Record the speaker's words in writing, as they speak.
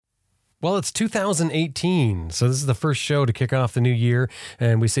Well, it's 2018, so this is the first show to kick off the new year,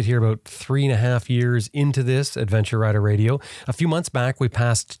 and we sit here about 3.5 years into this Adventure Rider Radio. A few months back, we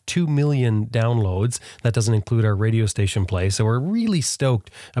passed 2 million downloads. That doesn't include our radio station play, so we're really stoked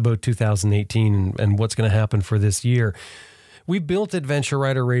about 2018 and what's going to happen for this year. We built Adventure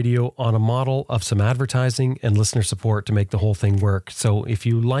Rider Radio on a model of some advertising and listener support to make the whole thing work. So if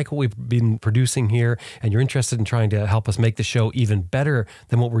you like what we've been producing here and you're interested in trying to help us make the show even better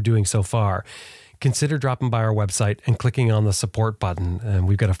than what we're doing so far, consider dropping by our website and clicking on the support button. And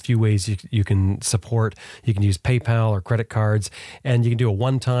we've got a few ways you can support. You can use PayPal or credit cards, and you can do a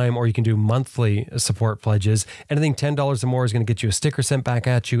one-time or you can do monthly support pledges. Anything $10 or more is going to get you a sticker sent back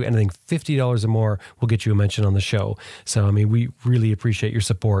at you. Anything $50 or more will get you a mention on the show. So, I mean, we really appreciate your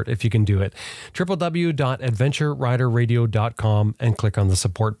support if you can do it. www.adventureriderradio.com and click on the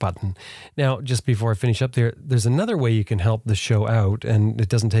support button. Now, just before I finish up there's another way you can help the show out, and it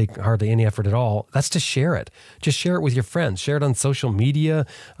doesn't take hardly any effort at all. That's to share it. Just share it with your friends. Share it on social media.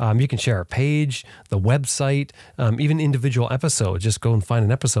 You can share our page, the website, even individual episodes. Just go and find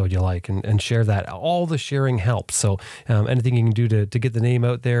an episode you like and share that. All the sharing helps. So anything you can do to get the name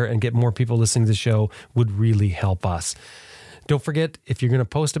out there and get more people listening to the show would really help us. Don't forget, if you're going to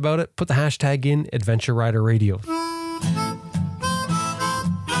post about it, put the hashtag in Adventure Rider Radio.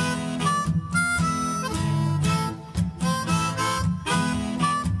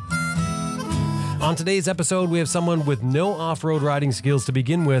 On today's episode, we have someone with no off-road riding skills to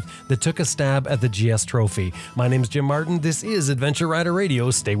begin with that took a stab at the GS Trophy. My name's Jim Martin. This is Adventure Rider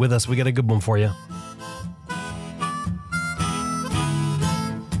Radio. Stay with us. We got a good one for you.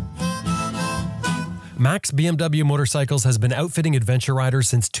 Max BMW Motorcycles has been outfitting adventure riders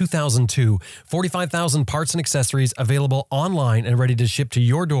since 2002. 45,000 parts and accessories available online and ready to ship to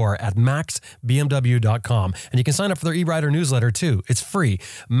your door at maxbmw.com. And you can sign up for their e-rider newsletter too. It's free.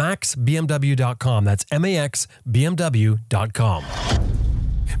 maxbmw.com. That's maxbmw.com.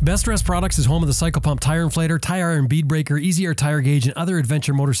 Best Rest Products is home of the Cycle Pump Tire Inflator, Tire Iron Bead Breaker, Easy Air Tire Gauge, and other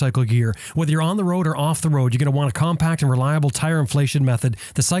adventure motorcycle gear. Whether you're on the road or off the road, you're going to want a compact and reliable tire inflation method.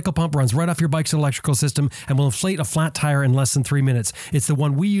 The Cycle Pump runs right off your bike's electrical system and will inflate a flat tire in less than 3 minutes. It's the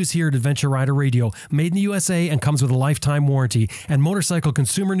one we use here at Adventure Rider Radio. Made in the USA and comes with a lifetime warranty. And Motorcycle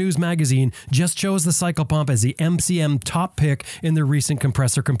Consumer News Magazine just chose the Cycle Pump as the MCM top pick in their recent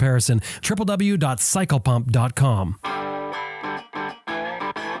compressor comparison. www.cyclepump.com.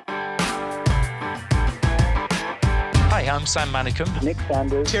 Hi, I'm Sam Manicum. Nick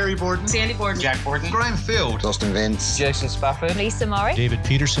Sanders. Terry Borden. Sandy Borden. Jack Borden. Graham Field. Dustin Vince. Jason Spafford. Lisa Murray. David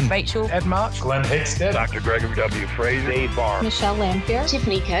Peterson. Rachel. Ed March. Glenn Hickstead. Dr. Gregory W. Fraser. Dave Barr. Michelle Lamphere.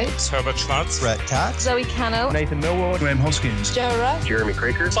 Tiffany Coates. Herbert Schwartz. Brett Cox. Zoe Cano. Nathan Millward. Graham Hoskins. Joe Rudd. Jeremy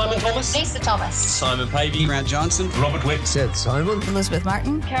Craker. Simon Thomas. Lisa Thomas. Simon Pavey. Grant Johnson. Robert Wick. Seth Simon. Elizabeth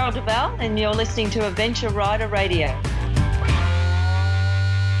Martin. Carol DeVal, and you're listening to Adventure Rider Radio.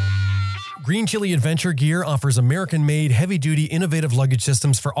 Green Chili Adventure Gear offers American-made, heavy-duty, innovative luggage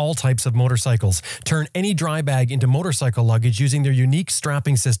systems for all types of motorcycles. Turn any dry bag into motorcycle luggage using their unique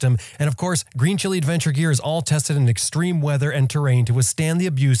strapping system. And of course, Green Chili Adventure Gear is all tested in extreme weather and terrain to withstand the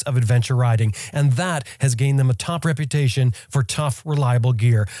abuse of adventure riding. And that has gained them a top reputation for tough, reliable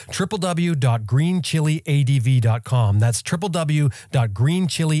gear. www.greenchiliadv.com. That's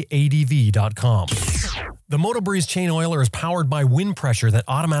www.greenchiliadv.com. The MotoBreeze chain oiler is powered by wind pressure that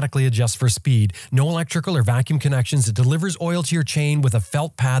automatically adjusts for speed. No electrical or vacuum connections. It delivers oil to your chain with a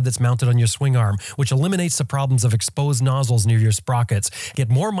felt pad that's mounted on your swing arm, which eliminates the problems of exposed nozzles near your sprockets. Get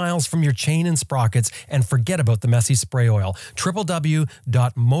more miles from your chain and sprockets and forget about the messy spray oil.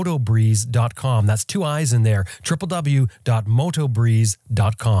 www.motobreeze.com. That's 2 I's in there.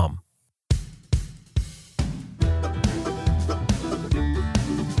 www.motobreeze.com.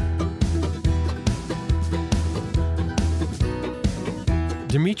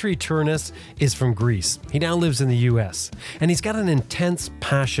 Dimitri Turnis is from Greece. He now lives in the US, and he's got an intense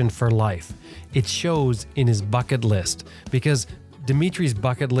passion for life. It shows in his bucket list, because Dimitri's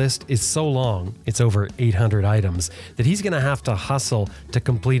bucket list is so long, it's over 800 items, that he's going to have to hustle to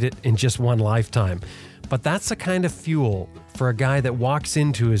complete it in just one lifetime. But that's the kind of fuel for a guy that walks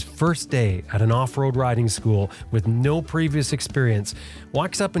into his first day at an off-road riding school with no previous experience,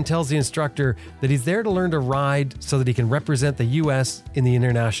 walks up and tells the instructor that he's there to learn to ride so that he can represent the US in the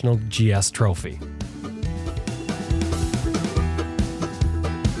International GS Trophy.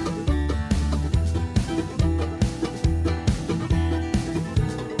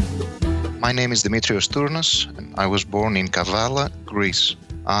 My name is Dimitrios Tournos, and I was born in Kavala, Greece.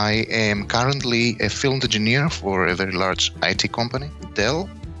 I am currently a field engineer for a very large IT company, Dell,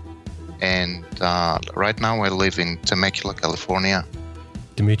 and right now I live in Temecula, California.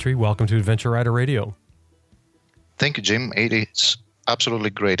 Dimitri, welcome to Adventure Rider Radio. Thank you, Jim. It is absolutely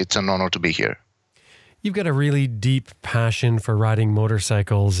great. It's an honor to be here. You've got a really deep passion for riding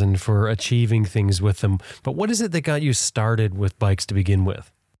motorcycles and for achieving things with them. But what is it that got you started with bikes to begin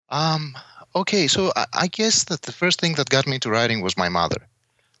with? Okay, so I guess that the first thing that got me into riding was my mother.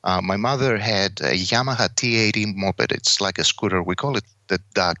 My mother had a Yamaha T80 moped. It's like a scooter. We call it the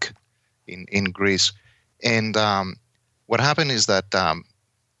Duck in Greece. And what happened is that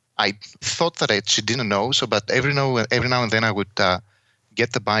I thought that she didn't know. But every now and then I would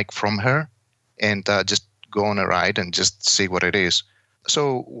get the bike from her and just go on a ride and just see what it is.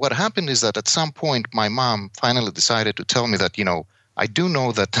 So what happened is that at some point my mom finally decided to tell me that, I do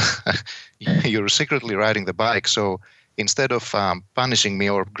know that you're secretly riding the bike. So instead of punishing me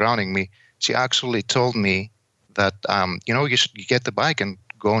or grounding me, she actually told me that, you should get the bike and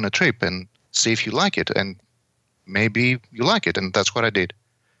go on a trip and see if you like it. And maybe you like it. And that's what I did.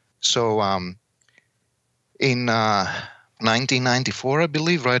 So in 1994, I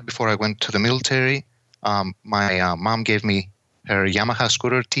believe, right before I went to the military, my mom gave me her Yamaha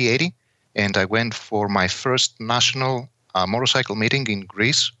scooter T80. And I went for my first national motorcycle meeting in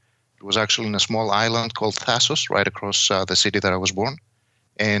Greece. It was actually in a small island called Thassos, right across the city that I was born.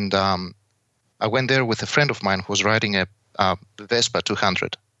 And I went there with a friend of mine who was riding a Vespa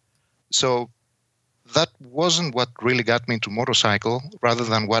 200. So that wasn't what really got me into motorcycle, rather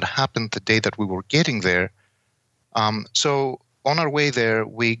than what happened the day that we were getting there. So on our way there,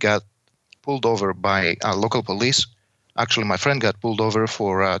 we got pulled over by local police. Actually, my friend got pulled over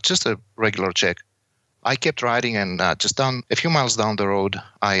for just a regular check. I kept riding, and just down a few miles down the road,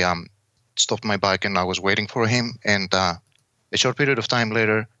 I stopped my bike and I was waiting for him. And a short period of time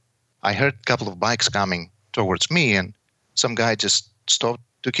later, I heard a couple of bikes coming towards me, and some guy just stopped,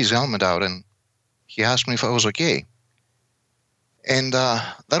 took his helmet out, and he asked me if I was okay. And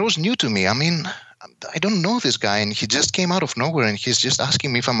that was new to me. I mean, I don't know this guy, and he just came out of nowhere, and he's just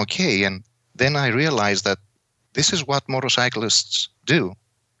asking me if I'm okay. And then I realized that this is what motorcyclists do.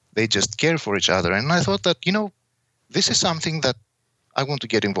 They just care for each other. And I thought that, this is something that I want to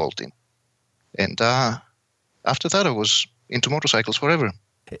get involved in. And after that, I was into motorcycles forever.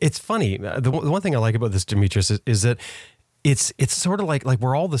 It's funny. The one thing I like about this, Demetrius, is that it's sort of like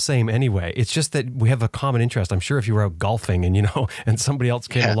we're all the same anyway. It's just that we have a common interest. I'm sure if you were out golfing and, and somebody else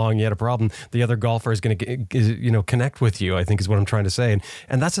came along, you had a problem, the other golfer is going to, connect with you, I think is what I'm trying to say.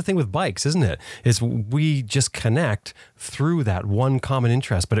 And that's the thing with bikes, isn't it? Is we just connect through that one common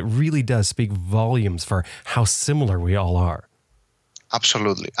interest, but it really does speak volumes for how similar we all are.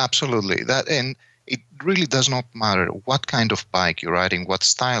 Absolutely. Absolutely. And it really does not matter what kind of bike you're riding, what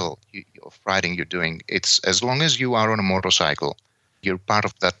style of riding you're doing. It's as long as you are on a motorcycle, you're part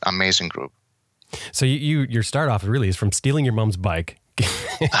of that amazing group. So your start off really is from stealing your mom's bike,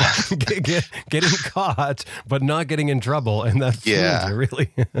 getting caught, but not getting in trouble, and that fooled you,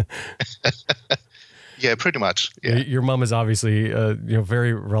 really. Yeah, pretty much. Yeah. Your mom is obviously,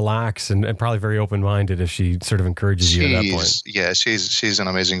 very relaxed and probably very open-minded if she sort of encourages you at that point. Yeah, she's an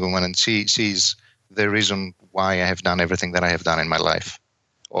amazing woman, and she's the reason why I have done everything that I have done in my life,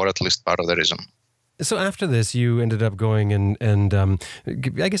 or at least part of the reason. So after this, you ended up going and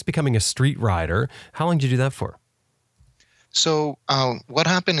I guess becoming a street rider. How long did you do that for? So what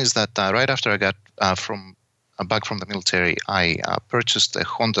happened is that right after I got back from the military, I purchased a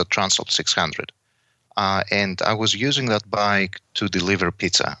Honda Transalp 600. And I was using that bike to deliver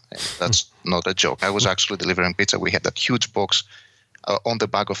pizza. That's not a joke. I was actually delivering pizza. We had that huge box on the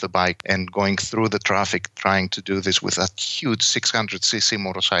back of the bike and going through the traffic trying to do this with that huge 600cc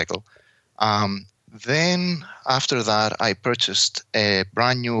motorcycle. Then after that, I purchased a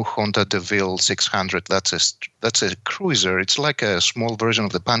brand new Honda DeVille 600. That's a cruiser. It's like a small version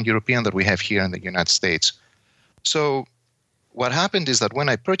of the Pan-European that we have here in the United States. So what happened is that when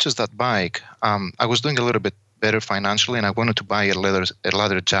I purchased that bike, I was doing a little bit better financially, and I wanted to buy a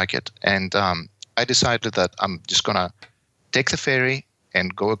leather jacket. And I decided that I'm just going to take the ferry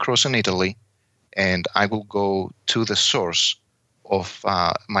and go across in Italy, and I will go to the source of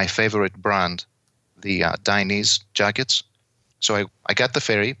my favorite brand, the Dainese jackets. So I got the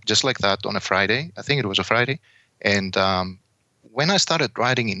ferry just like that on a Friday. I think it was a Friday. And when I started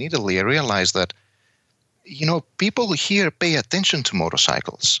riding in Italy, I realized that, people here pay attention to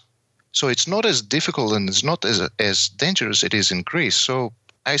motorcycles. So it's not as difficult and it's not as dangerous as it is in Greece. So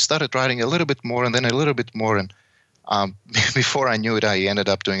I started riding a little bit more and then a little bit more. And before I knew it, I ended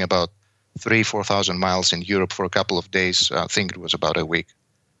up doing about 3,000-4,000 miles in Europe for a couple of days. I think it was about a week.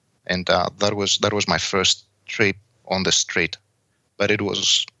 And that was my first trip on the street. But it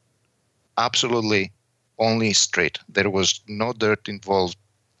was absolutely only street. There was no dirt involved.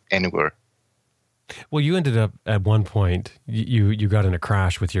 anywhere. Well, you ended up at one point, you got in a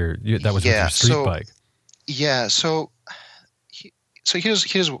crash with with your street bike. Yeah, so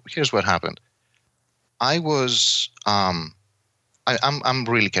here's what happened. I was I'm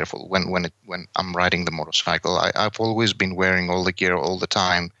really careful when I'm riding the motorcycle. I've always been wearing all the gear all the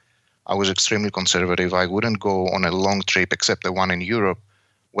time. I was extremely conservative. I wouldn't go on a long trip except the one in Europe.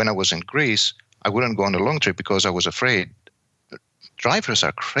 When I was in Greece, I wouldn't go on a long trip because I was afraid. Drivers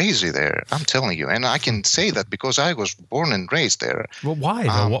are crazy there, I'm telling you. And I can say that because I was born and raised there. Well, why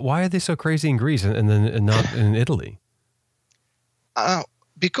though? Why are they so crazy in Greece and not in Italy?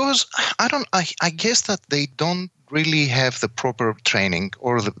 Because I guess that they don't really have the proper training,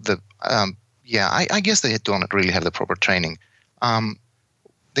 or I guess they don't really have the proper training.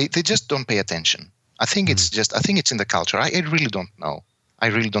 They just don't pay attention. I think it's in the culture. I really don't know. I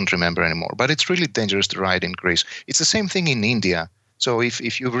really don't remember anymore. But it's really dangerous to ride in Greece. It's the same thing in India. So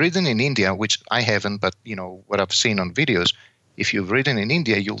if you've ridden in India, which I haven't, but what I've seen on videos, if you've ridden in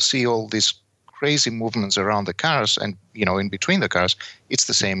India, you'll see all these crazy movements around the cars and in between the cars. It's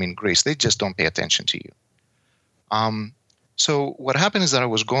the same in Greece. They just don't pay attention to you. So what happened is that I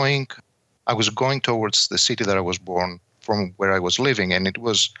was going towards the city that I was born from, where I was living, and it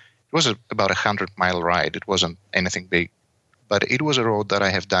was about 100-mile ride. It wasn't anything big, but it was a road that I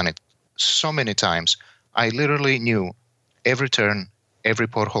have done it so many times. I literally knew every turn, every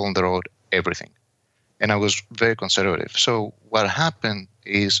pothole on the road, everything, and I was very conservative. So what happened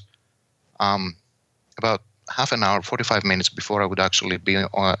is, about half an hour, 45 minutes before I would actually be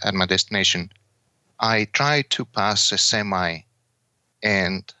at my destination, I tried to pass a semi,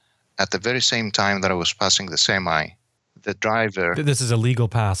 and at the very same time that I was passing the semi, the driver... This is a legal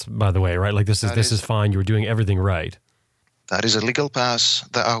pass, by the way, right? Like this is fine. You were doing everything right. That is a legal pass.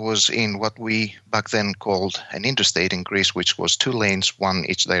 That I was in what we back then called an interstate in Greece, which was 2 lanes, one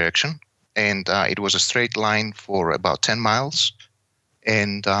each direction. And it was a straight line for about 10 miles.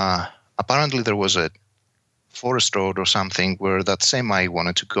 And apparently there was a forest road or something where that semi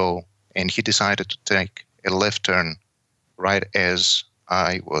wanted to go, and he decided to take a left turn right as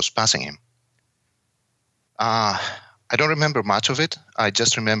I was passing him. I don't remember much of it. I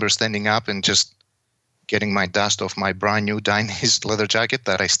just remember standing up and just getting my dust off my brand new Dainese leather jacket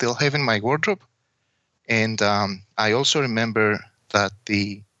that I still have in my wardrobe. And I also remember that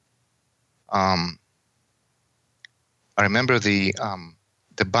the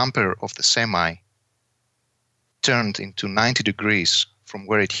bumper of the semi turned into 90 degrees from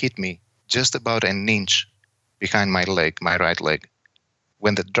where it hit me, just about an inch behind my leg, my right leg.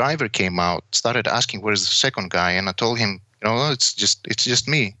 When the driver came out, started asking, where's the second guy? And I told him, it's just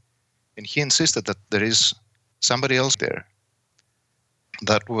me. And he insisted that there is somebody else there.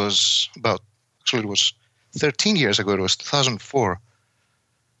 That was it was 13 years ago. It was 2004.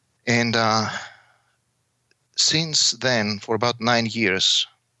 And since then, for about 9 years,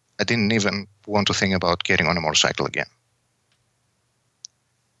 I didn't even want to think about getting on a motorcycle again.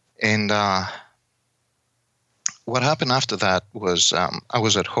 And what happened after that was I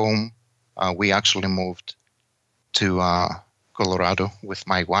was at home. We actually moved to Colorado with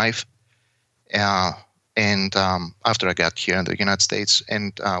my wife. And after I got here in the United States,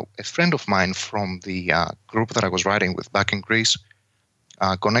 and a friend of mine from the group that I was riding with back in Greece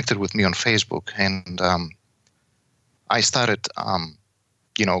connected with me on Facebook. And I started,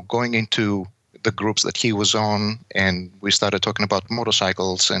 going into the groups that he was on, and we started talking about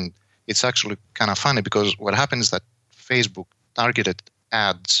motorcycles. And it's actually kind of funny because what happened is that Facebook targeted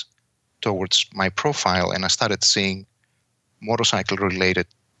ads towards my profile, and I started seeing motorcycle-related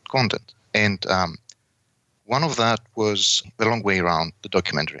content. And one of that was The Long Way Around, the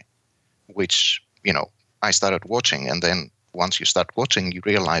documentary, which, I started watching. And then once you start watching, you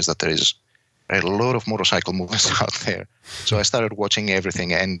realize that there is a lot of motorcycle movies out there. So I started watching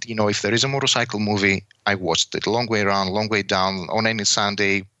everything. And, if there is a motorcycle movie, I watched it. Long Way Around, Long Way Down, on any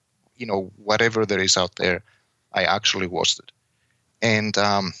Sunday, whatever there is out there, I actually watched it. And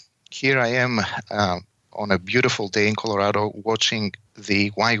here I am on a beautiful day in Colorado watching the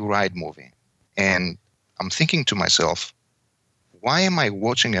Why You Ride movie. And I'm thinking to myself, why am I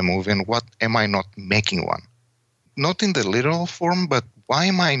watching a movie and what am I not making one? Not in the literal form, but why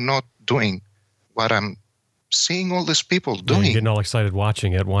am I not doing what I'm seeing all these people doing? You're getting all excited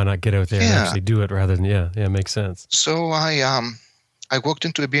watching it. Why not get out there and actually do it rather than, it makes sense. So I walked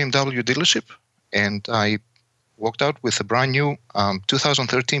into a BMW dealership and I walked out with a brand new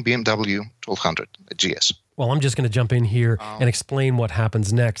 2013 BMW 1200 GS. Well, I'm just going to jump in here and explain what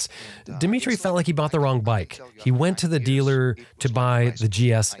happens next. Dimitri felt like he bought the wrong bike. He went to the dealer to buy the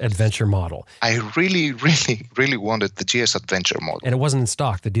GS Adventure model. I really, really, really wanted the GS Adventure model. And it wasn't in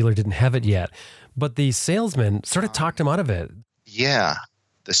stock. The dealer didn't have it yet. But the salesman sort of talked him out of it. Yeah,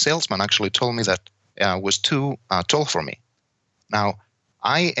 the salesman actually told me that was too tall for me. Now,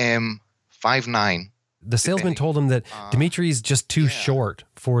 I am 5'9". The salesman told him that Dimitri's just too short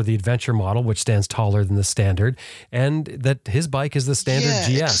for the Adventure model, which stands taller than the Standard, and that his bike is the Standard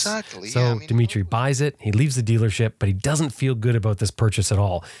GS. Exactly. So Dimitri buys it, he leaves the dealership, but he doesn't feel good about this purchase at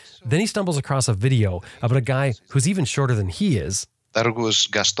all. Then he stumbles across a video about a guy who's even shorter than he is. That was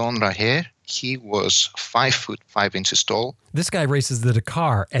Gaston Raher. He was 5'5" tall. This guy races the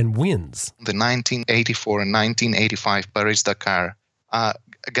Dakar and wins. The 1984 and 1985 Paris-Dakar.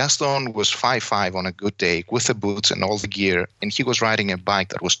 Gaston was 5'5" on a good day with the boots and all the gear, and he was riding a bike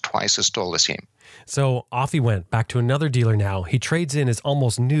that was twice as tall as him. So off he went, back to another dealer now. He trades in his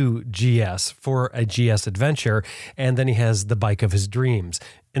almost new GS for a GS Adventure, and then he has the bike of his dreams.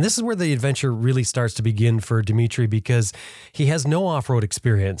 And this is where the adventure really starts to begin for Dimitri, because he has no off-road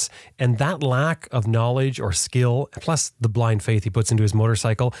experience, and that lack of knowledge or skill, plus the blind faith he puts into his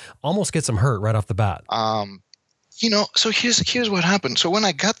motorcycle, almost gets him hurt right off the bat. So here's what happened. So when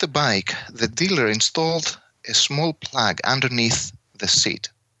I got the bike, the dealer installed a small plug underneath the seat.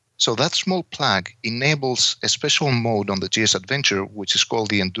 So that small plug enables a special mode on the GS Adventure, which is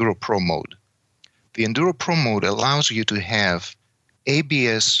called the Enduro Pro mode. The Enduro Pro mode allows you to have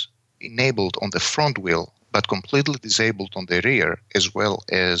ABS enabled on the front wheel, but completely disabled on the rear, as well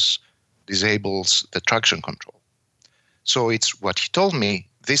as disables the traction control. So it's what he told me,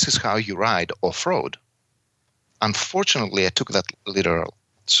 this is how you ride off-road. Unfortunately, I took that literal.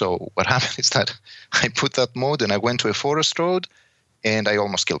 So what happened is that I put that mode and I went to a forest road and I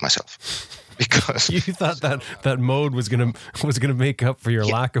almost killed myself. Because you thought that mode was gonna make up for your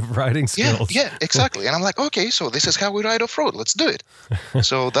lack of riding skills. Yeah, exactly. And I'm like, okay, so this is how we ride off-road. Let's do it.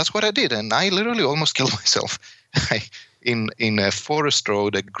 So that's what I did. And I literally almost killed myself in a forest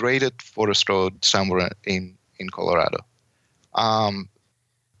road, a graded forest road somewhere in Colorado. I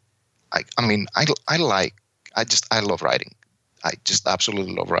love riding. I just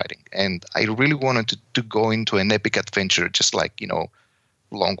absolutely love riding. And I really wanted to go into an epic adventure, just like,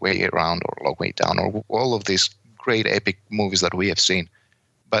 Long Way Around or Long Way Down or all of these great epic movies that we have seen.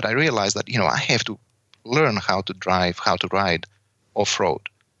 But I realized that, I have to learn how to drive, how to ride off-road.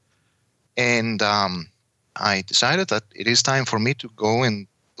 And I decided that it is time for me to go and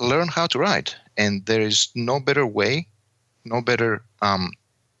learn how to ride. And there is no better way, no better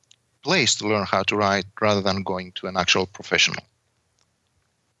place to learn how to ride rather than going to an actual professional.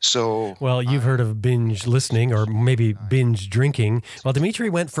 So, well, you've heard of binge listening or maybe binge drinking. Well, Dimitri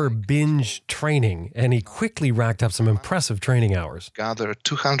went for binge training, and he quickly racked up some impressive training hours. Gathered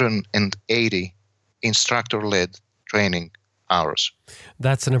 280 instructor-led training hours.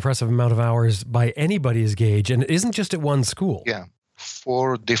 That's an impressive amount of hours by anybody's gauge, and it isn't just at one school. Yeah,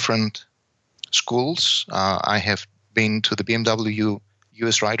 4 different schools. I have been to the BMW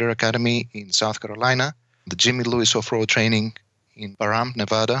US Rider Academy in South Carolina, the Jimmy Lewis Off-Road Training in Pahrump,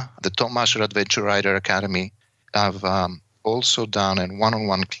 Nevada, the Tom Asher Adventure Rider Academy. I've also done a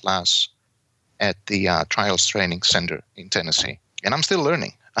one-on-one class at the Trials Training Center in Tennessee. And I'm still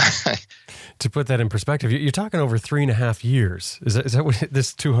learning. To put that in perspective, you're talking over 3.5 years. Is that what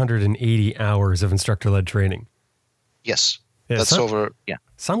this 280 hours of instructor-led training? Yes. Yeah, that's over, yeah.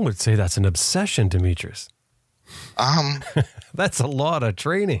 Some would say that's an obsession, Dimitris. That's a lot of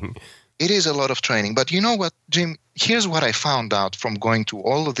training. It is a lot of training. But you know what, Jim? Here's what I found out from going to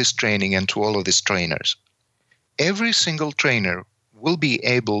all of this training and to all of these trainers. Every single trainer will be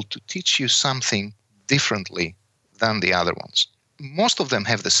able to teach you something differently than the other ones. Most of them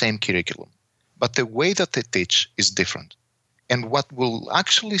have the same curriculum, but the way that they teach is different. And what will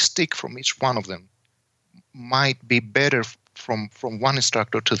actually stick from each one of them might be better from one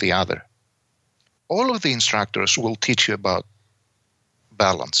instructor to the other. All of the instructors will teach you about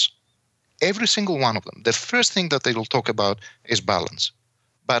balance. Every single one of them. The first thing that they will talk about is balance.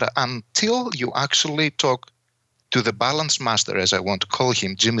 But until you actually talk to the balance master, as I want to call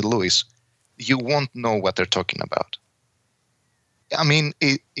him, Jimmy Lewis, you won't know what they're talking about. I mean,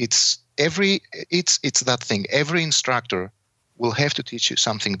 it's that thing. Every instructor will have to teach you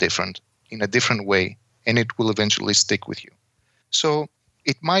something different in a different way, and it will eventually stick with you. So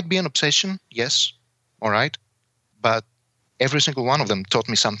it might be an obsession, yes, all right, but every single one of them taught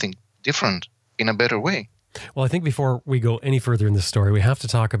me something different in a better way. Well, I think before we go any further in this story, we have to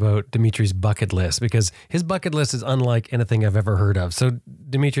talk about Dimitri's bucket list, because his bucket list is unlike anything I've ever heard of. So,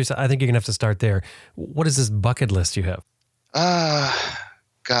 Dimitri, I think you're going to have to start there. What is this bucket list you have?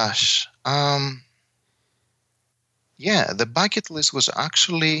 Gosh. Yeah, the bucket list was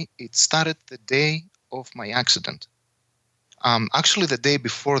actually, it started the day of my accident. Actually, the day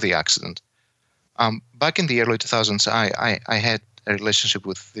before the accident. Back in the early 2000s, I had a relationship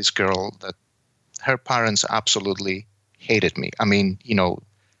with this girl that her parents absolutely hated me. I mean,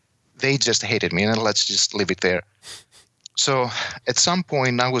 they just hated me, and let's just leave it there. So at some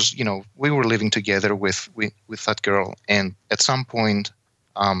point, I was, we were living together with that girl, and at some point,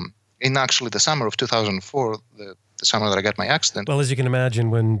 in actually the summer of 2004, the summer that I got my accident. Well, as you can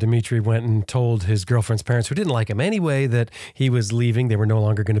imagine, when Dimitri went and told his girlfriend's parents, who didn't like him anyway, that he was leaving, they were no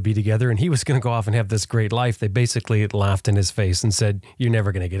longer going to be together, and he was going to go off and have this great life, they basically laughed in his face and said, "You're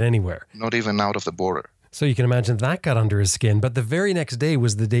never going to get anywhere." Not even out of the border. So you can imagine that got under his skin. But the very next day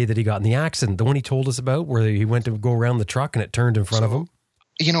was the day that he got in the accident, the one he told us about, where he went to go around the truck and it turned in front of him.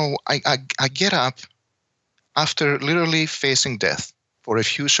 I get up after literally facing death for a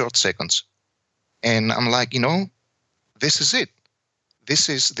few short seconds, and I'm like, this is it. This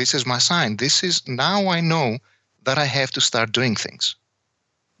is my sign. Now I know that I have to start doing things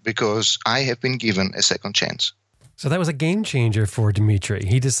because I have been given a second chance. So that was a game changer for Dimitri.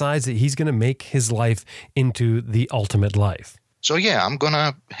 He decides that he's going to make his life into the ultimate life. So yeah, I'm going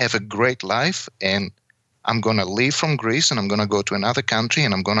to have a great life, and I'm going to leave from Greece, and I'm going to go to another country,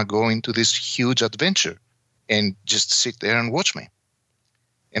 and I'm going to go into this huge adventure and just sit there and watch me.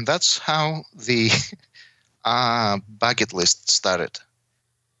 And that's how the bucket list started.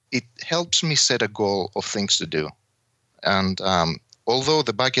 It helps me set a goal of things to do. And although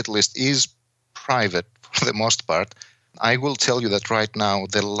the bucket list is private for the most part, I will tell you that right now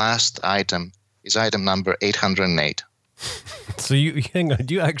the last item is item number 808. So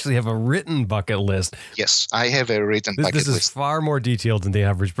do you actually have a written bucket list? Yes, I have a written bucket list. This is far more detailed than the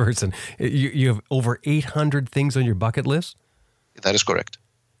average person. You have over 800 things on your bucket list? That is correct.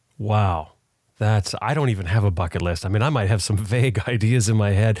 Wow. I don't even have a bucket list. I mean, I might have some vague ideas in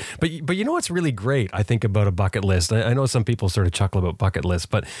my head, but you know what's really great, I think, about a bucket list? I know some people sort of chuckle about bucket lists,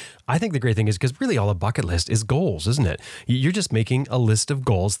 but I think the great thing is because really all a bucket list is goals, isn't it? You're just making a list of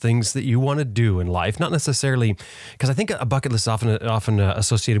goals, things that you want to do in life, not necessarily, because I think a bucket list is often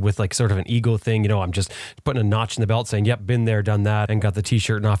associated with like sort of an ego thing. I'm just putting a notch in the belt saying, yep, been there, done that, and got the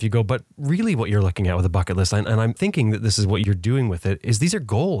t-shirt and off you go. But really what you're looking at with a bucket list, and I'm thinking that this is what you're doing with it, is these are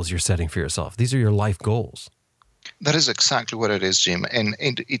goals you're setting for yourself. These are your life goals. That is exactly what it is, Jim. And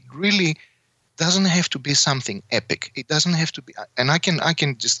it really doesn't have to be something epic. It doesn't have to be. And I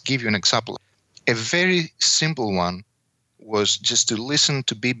can just give you an example. A very simple one was just to listen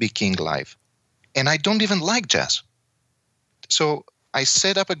to B.B. King live. And I don't even like jazz. So I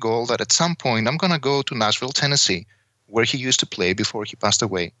set up a goal that at some point I'm going to go to Nashville, Tennessee, where he used to play before he passed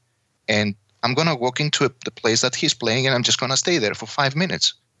away. And I'm going to walk into the place that he's playing, and I'm just going to stay there for 5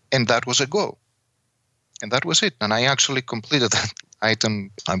 minutes. And that was a goal. And that was it. And I actually completed that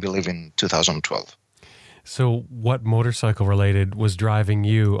item, I believe, in 2012. So what motorcycle related was driving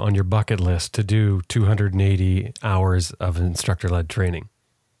you on your bucket list to do 280 hours of instructor-led training?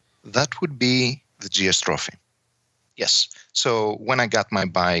 That would be the GS Trophy. Yes. So when I got my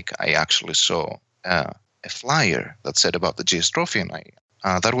bike, I actually saw a flyer that said about the GS Trophy, and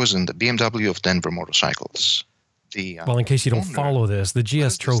that was in the BMW of Denver Motorcycles. Well, in case you don't follow this, the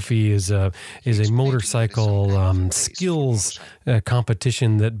GS Trophy is a motorcycle skills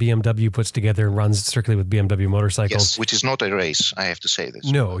competition that BMW puts together and runs strictly with BMW motorcycles. Yes, which is not a race, I have to say this.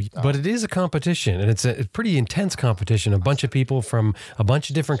 No, but it is a competition, and it's a pretty intense competition. A bunch of people from a bunch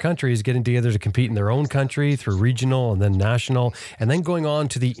of different countries getting together to compete in their own country through regional and then national, and then going on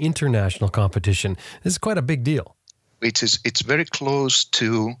to the international competition. This is quite a big deal. It's very close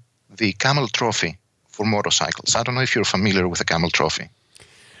to the Camel Trophy for motorcycles. I don't know if you're familiar with the Camel Trophy.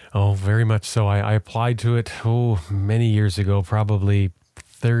 Oh, very much so. I applied to it, many years ago, probably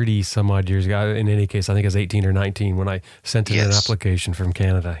 30 some odd years ago. In any case, I think it was 18 or 19 when I sent in an application from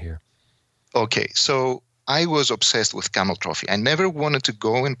Canada here. Okay, so I was obsessed with Camel Trophy. I never wanted to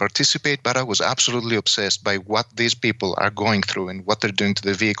go and participate, but I was absolutely obsessed by what these people are going through and what they're doing to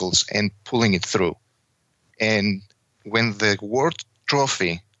the vehicles and pulling it through. And when the World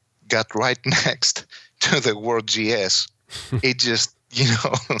Trophy got right next to the World GS, it just,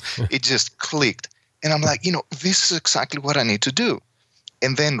 it just clicked. And I'm like, this is exactly what I need to do.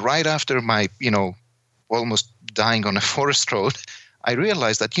 And then right after my, almost dying on a forest road, I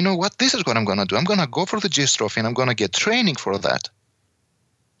realized that, this is what I'm going to do. I'm going to go for the GS Trophy, and I'm going to get training for that.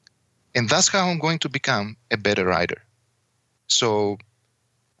 And that's how I'm going to become a better rider. So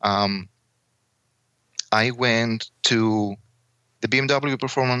I went to the BMW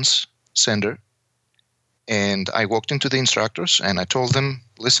Performance Center, and I walked into the instructors and I told them,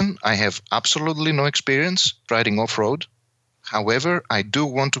 listen, I have absolutely no experience riding off-road. However, I do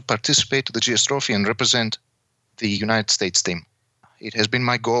want to participate to the GS Trophy and represent the United States team. It has been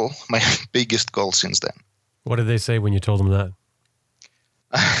my goal, my biggest goal since then. What did they say when you told them that?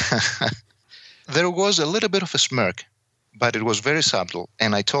 There was a little bit of a smirk, but it was very subtle,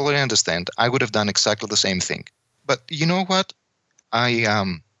 and I totally understand. I would have done exactly the same thing. But you know what? I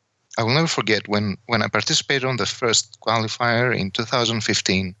will never forget when I participated on the first qualifier in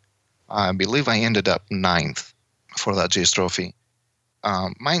 2015. I believe I ended up 9th for that GS Trophy.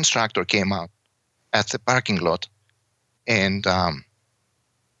 My instructor came out at the parking lot, and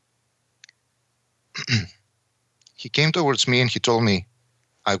he came towards me and he told me,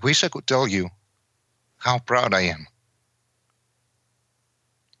 I wish I could tell you how proud I am.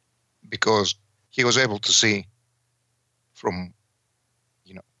 Because he was able to see from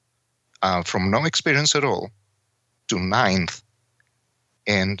no experience at all to 9th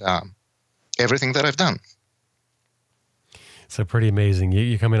and everything that I've done. So pretty amazing.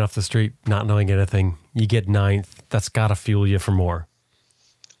 You come in off the street not knowing anything, you get 9th. That's got to fuel you for more.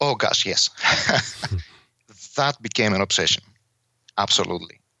 Oh, gosh, yes. That became an obsession.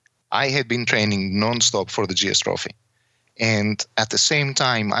 Absolutely. I had been training nonstop for the GS Trophy. And at the same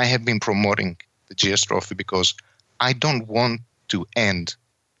time, I have been promoting the GS Trophy because I don't want to end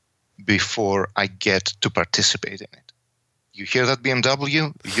before I get to participate in it. You hear that,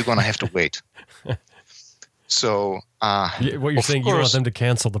 BMW? You're going to have to wait. So, what you're saying, you want them to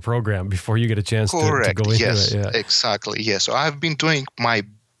cancel the program before you get a chance to go into it. Yeah. Exactly. Yes. So I've been doing my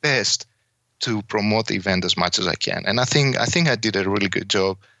best to promote the event as much as I can, and I think I did a really good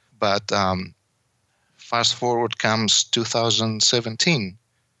job. But fast forward comes 2017,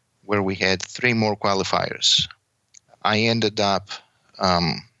 where we had 3 more qualifiers. I ended up,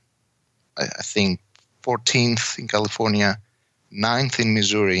 I think, 14th in California, 9th in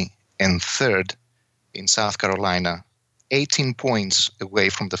Missouri, and 3rd in South Carolina, 18 points away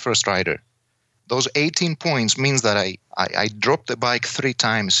from the first rider. Those 18 points means that I dropped the bike 3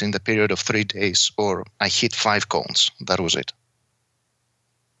 times in the period of 3 days, or I hit 5 cones. That was it.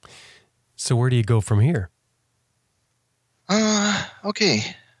 So where do you go from here?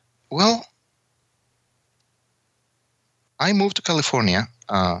 Okay. Well, I moved to California.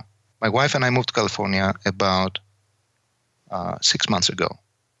 My wife and I moved to California about 6 months ago.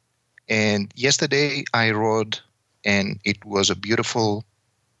 And yesterday I rode, and it was a beautiful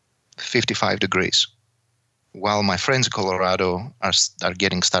 55 degrees, while my friends in Colorado are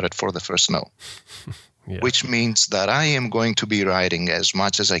getting started for the first snow, which means that I am going to be riding as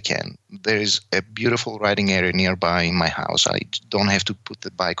much as I can. There is a beautiful riding area nearby in my house. I don't have to put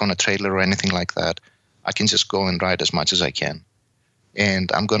the bike on a trailer or anything like that. I can just go and ride as much as I can. And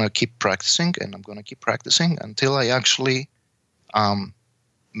I'm going to keep practicing, and I'm going to keep practicing until I actually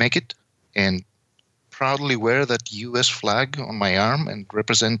make it and proudly wear that U.S. flag on my arm and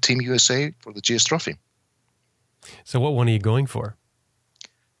represent Team USA for the GS Trophy. So what one are you going for?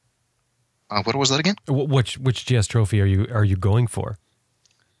 What was that again? Which GS Trophy are you going for?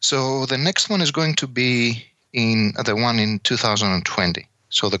 So the next one is going to be in the one in 2020.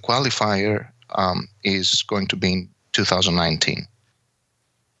 So the qualifier is going to be in 2019.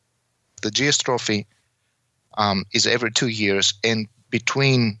 The GS Trophy is every 2 years, and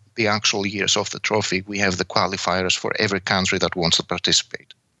between the actual years of the trophy, we have the qualifiers for every country that wants to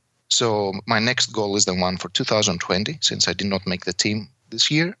participate. So my next goal is the one for 2020, since I did not make the team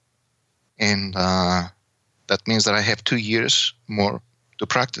this year. And that means that I have 2 years more to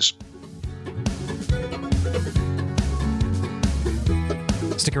practice.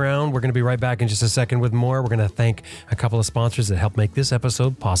 Stick around. We're going to be right back in just a second with more. We're going to thank a couple of sponsors that help make this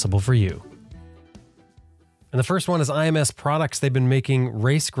episode possible for you. And the first one is IMS Products. They've been making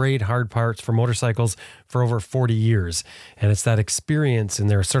race-grade hard parts for motorcycles for over 40 years. And it's that experience and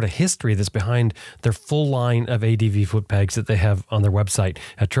their sort of history that's behind their full line of ADV foot pegs that they have on their website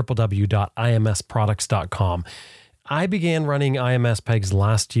at www.imsproducts.com. I began running IMS pegs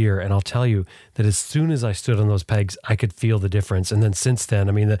last year, and I'll tell you that as soon as I stood on those pegs, I could feel the difference. And then since then,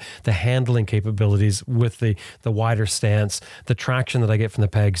 I mean, the handling capabilities with the wider stance, the traction that I get from the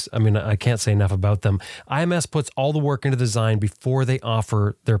pegs, I mean, I can't say enough about them. IMS puts all the work into design before they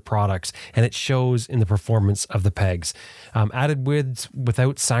offer their products, and it shows in the performance of the pegs. Added widths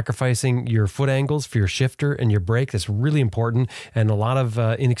without sacrificing your foot angles for your shifter and your brake, that's really important. And a lot of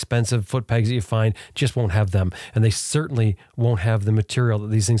inexpensive foot pegs that you find just won't have them. And they certainly won't have the material that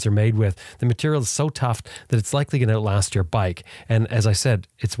these things are made with. The material is so tough that it's likely going to outlast your bike. And as I said,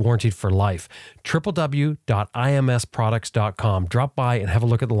 it's warranted for life. www.imsproducts.com. Drop by and have a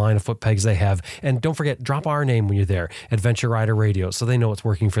look at the line of foot pegs they have. And don't forget, drop our name when you're there, Adventure Rider Radio, so they know it's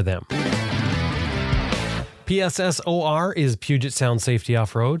working for them. PSSOR is Puget Sound Safety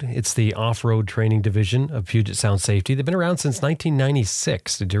Off-Road. It's the off-road training division of Puget Sound Safety. They've been around since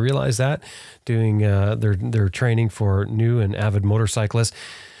 1996. Did you realize that? Doing their training for new and avid motorcyclists.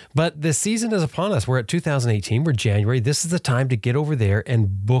 But the season is upon us. We're at 2018. We're January. This is the time to get over there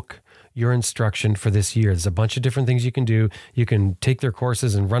and book your instruction for this year. There's a bunch of different things you can do. You can take their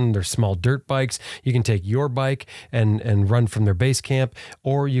courses and run their small dirt bikes. You can take your bike and run from their base camp,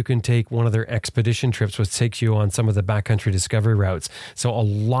 or you can take one of their expedition trips, which takes you on some of the backcountry discovery routes. So a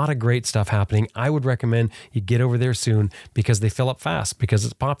lot of great stuff happening. I would recommend you get over there soon because they fill up fast, because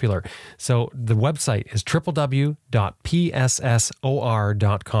it's popular. So the website is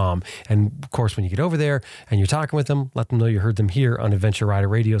www.pssor.com. And of course, when you get over there and you're talking with them, let them know you heard them here on Adventure Rider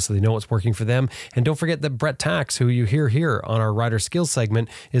Radio so they know it's working for them. And don't forget that Brett Tax, who you hear here on our Rider Skills segment,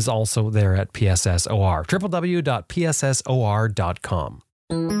 is also there at PSSOR. www.pssor.com.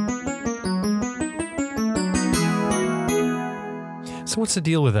 So what's the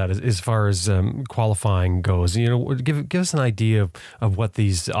deal with that as far as qualifying goes? You know, give us an idea of what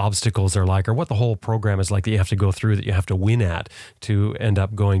these obstacles are like, or what the whole program is like that you have to go through, that you have to win at to end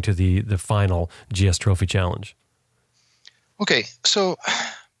up going to the final GS Trophy Challenge. Okay, so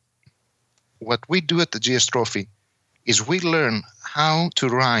what we do at the GS Trophy is we learn how to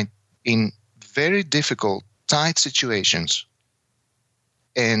ride in very difficult, tight situations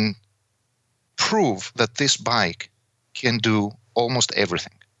and prove that this bike can do almost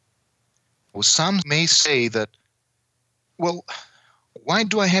everything. Well, some may say that, well, why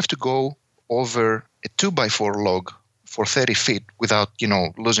do I have to go over a 2x4 log for 30 feet without,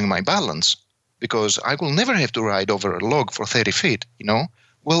 losing my balance? Because I will never have to ride over a log for 30 feet,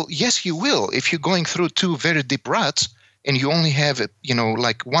 Well, yes, you will. If you're going through two very deep ruts and you only have,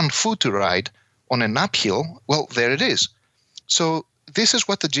 like 1 foot to ride on an uphill, well, there it is. So this is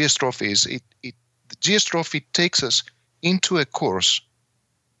what the GS Trophy is. The GS Trophy takes us into a course,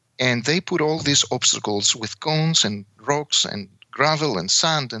 and they put all these obstacles with cones and rocks and gravel and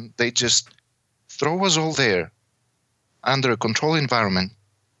sand, and they just throw us all there under a controlled environment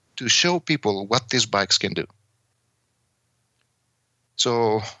to show people what these bikes can do.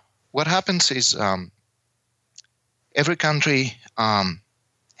 So what happens is every country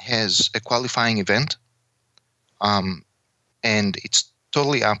has a qualifying event, and it's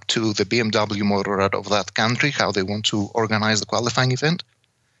totally up to the BMW Motorrad of that country how they want to organize the qualifying event.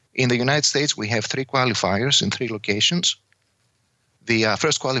 In the United States, we have 3 qualifiers in 3 locations. The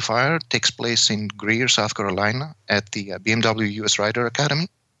first qualifier takes place in Greer, South Carolina, at the BMW US Rider Academy.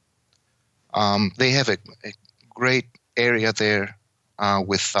 They have a great area there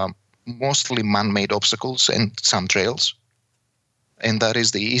with mostly man-made obstacles and some trails. And that is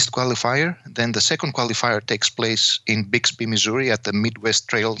the East qualifier. Then the second qualifier takes place in Bixby, Missouri at the Midwest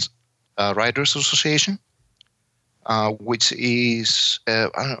Trails Riders Association, which is,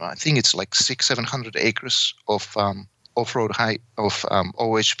 I think it's like 600-700 acres of off-road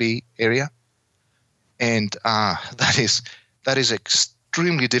OHV area. And that is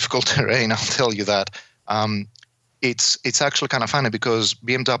extremely difficult terrain, I'll tell you that. It's actually kind of funny because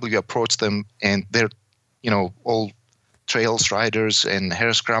BMW approached them and they're, all trails riders and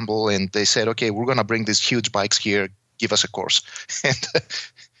hare scramble, and they said, okay, we're going to bring these huge bikes here, give us a course.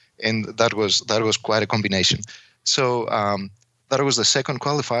 and that was quite a combination. So that was the second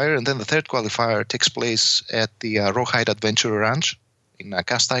qualifier, and then the third qualifier takes place at the Rawhide Adventure Ranch in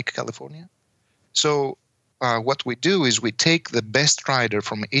Castaic, California. So what we do is we take the best rider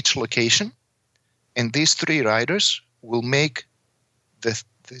from each location, and these 3 riders will make the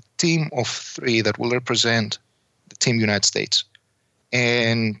team of 3 that will represent the Team United States.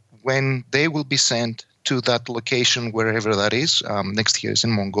 And when they will be sent to that location, wherever that is, next year is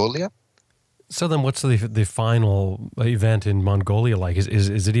in Mongolia. So then what's the final event in Mongolia like?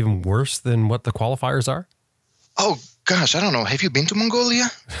 Is it even worse than what the qualifiers are? Oh, gosh, I don't know. Have you been to Mongolia?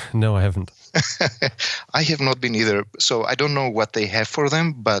 No, I haven't. I have not been either. So I don't know what they have for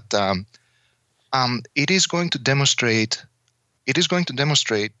them, but it is going to demonstrate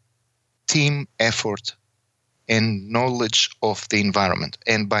team effort and knowledge of the environment.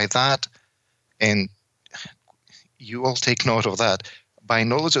 And by that, and you all take note of that, by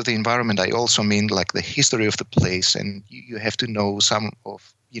knowledge of the environment, I also mean like the history of the place, and you have to know some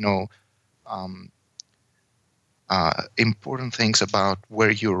of, important things about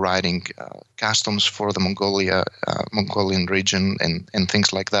where you're riding, customs for the Mongolian region and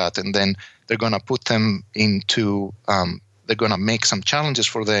things like that. And then they're going to put them into, they're going to make some challenges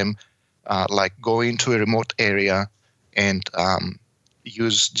for them, like go into a remote area and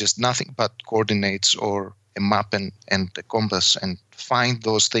use just nothing but coordinates or a map and a compass and find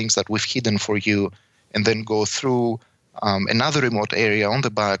those things that we've hidden for you, and then go through another remote area on the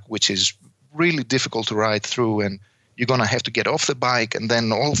bike, which is really difficult to ride through, and you're going to have to get off the bike and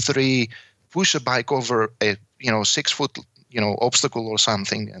then all three push a bike over a 6 foot obstacle or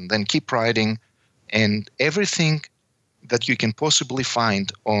something, and then keep riding, and everything that you can possibly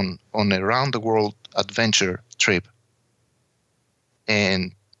find on a round the world adventure trip,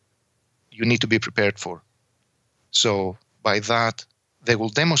 and you need to be prepared for. So by that, they will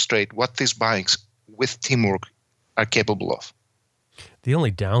demonstrate what these bikes with teamwork are capable of. The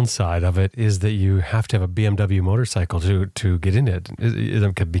only downside of it is that you have to have a BMW motorcycle to get in it,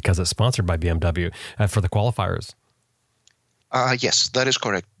 because it's sponsored by BMW for the qualifiers. Yes, that is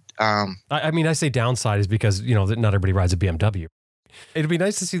correct. I say downside is because, that not everybody rides a BMW. It'd be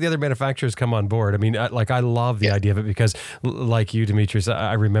nice to see the other manufacturers come on board. I mean, I love the idea of it because, like you, Demetrius,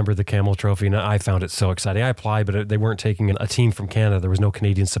 I remember the Camel Trophy, and I found it so exciting. I applied, but they weren't taking a team from Canada. There was no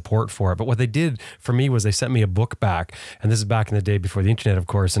Canadian support for it. But what they did for me was they sent me a book back, and this is back in the day before the internet, of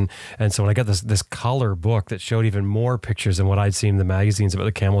course. And so when I got this color book that showed even more pictures than what I'd seen in the magazines about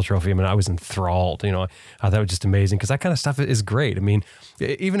the Camel Trophy, I mean, I was enthralled. I thought it was just amazing because that kind of stuff is great. I mean,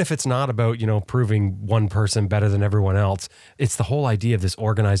 even if it's not about, proving one person better than everyone else, it's the whole idea of this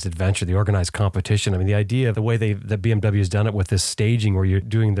organized adventure, the organized competition. I mean, the idea of the way that BMW has done it with this staging where you're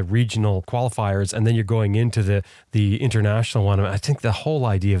doing the regional qualifiers and then you're going into the international one. I think the whole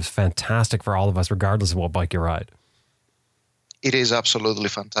idea is fantastic for all of us, regardless of what bike you ride. It is absolutely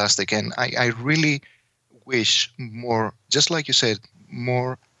fantastic. And I really wish more, just like you said,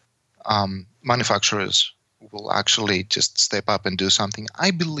 more manufacturers will actually just step up and do something. I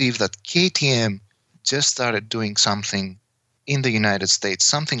believe that KTM just started doing something in the United States,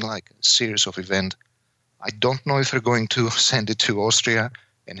 something like a series of events. I don't know if they're going to send it to Austria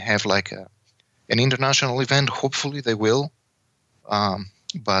and have like an international event. Hopefully they will.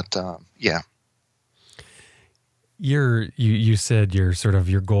 Yeah. You said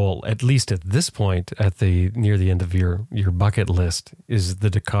your goal, at least at this point, near the end of your bucket list, is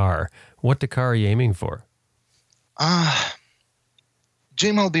the Dakar. What Dakar are you aiming for?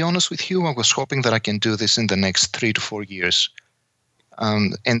 Jim, I'll be honest with you, I was hoping that I can do this in the next 3 to 4 years.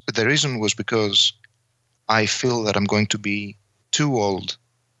 And the reason was because I feel that I'm going to be too old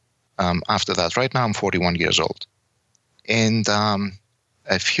after that. Right now, I'm 41 years old. And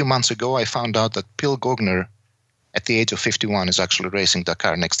a few months ago, I found out that Phil Gogner, at the age of 51, is actually racing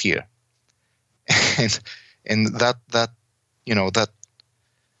Dakar next year. and that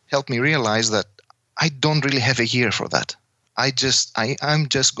helped me realize that I don't really have a year for that. I'm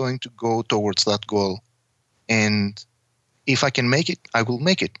just going to go towards that goal, and if I can make it, I will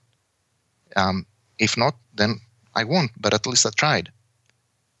make it. If not, then I won't, but at least I tried.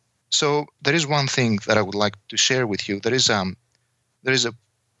 So there is one thing that I would like to share with you. There is a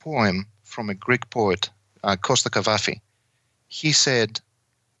poem from a Greek poet, Costa Cavafi. He said,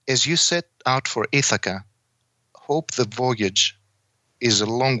 "As you set out for Ithaca, hope the voyage is a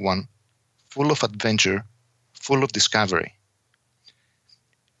long one, full of adventure, full of discovery."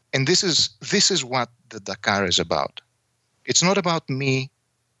 And this is what the Dakar is about. It's not about me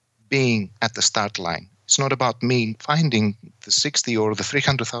being at the start line. It's not about me finding the $60,000 or the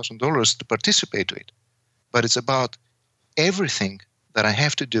 $300,000 to participate to it. But it's about everything that I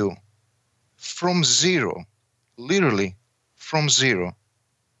have to do from zero, literally from zero,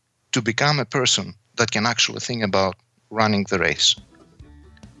 to become a person that can actually think about running the race.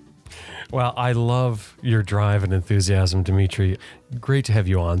 Well, I love your drive and enthusiasm, Dimitri. Great to have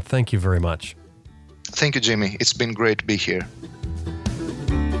you on. Thank you very much. Thank you, Jimmy. It's been great to be here.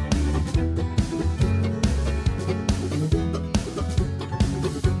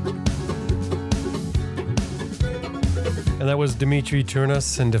 And that was Dimitri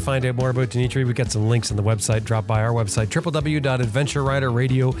Turnas. And to find out more about Dimitri, we got some links on the website. Drop by our website,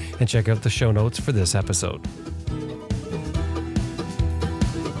 www.adventureriderradio, and check out the show notes for this episode.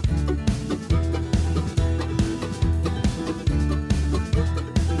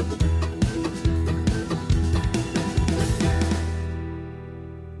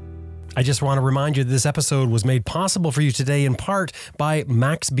 I just want to remind you that this episode was made possible for you today in part by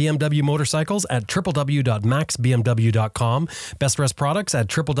Max BMW Motorcycles at www.maxbmw.com, Best Rest Products at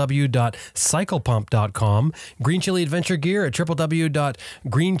www.cyclepump.com, Green Chili Adventure Gear at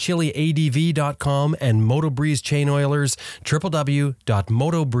www.greenchiliadv.com, and Moto Breeze Chain Oilers,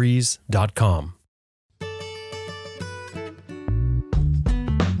 www.motobreeze.com.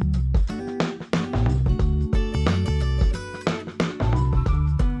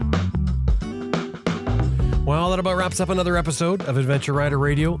 Well, that about wraps up another episode of Adventure Rider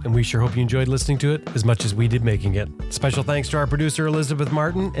Radio, and we sure hope you enjoyed listening to it as much as we did making it. Special thanks to our producer, Elizabeth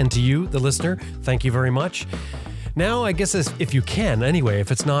Martin, and to you, the listener. Thank you very much. Now, I guess if you can, anyway,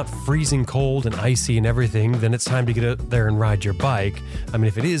 if it's not freezing cold and icy and everything, then it's time to get out there and ride your bike. I mean,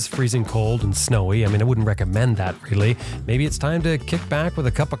 if it is freezing cold and snowy, I mean, I wouldn't recommend that, really. Maybe it's time to kick back with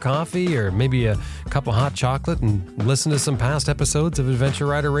a cup of coffee or maybe a cup of hot chocolate and listen to some past episodes of Adventure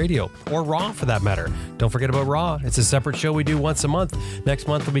Rider Radio, or Raw for that matter. Don't forget about Raw. It's a separate show we do once a month. Next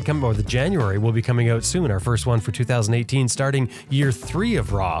month will be coming, or the January will be coming out soon, our first one for 2018, starting year 3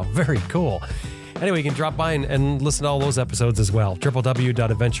 of Raw. Very cool. Anyway, you can drop by and listen to all those episodes as well.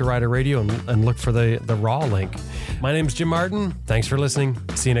 www.adventureriderradio and look for the Raw link. My name's Jim Martin. Thanks for listening.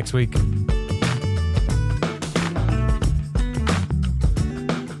 See you next week.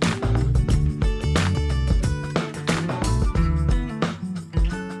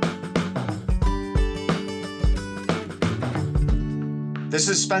 This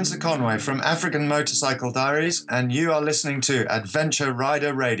is Spencer Conway from African Motorcycle Diaries, and you are listening to Adventure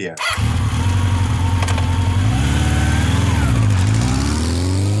Rider Radio.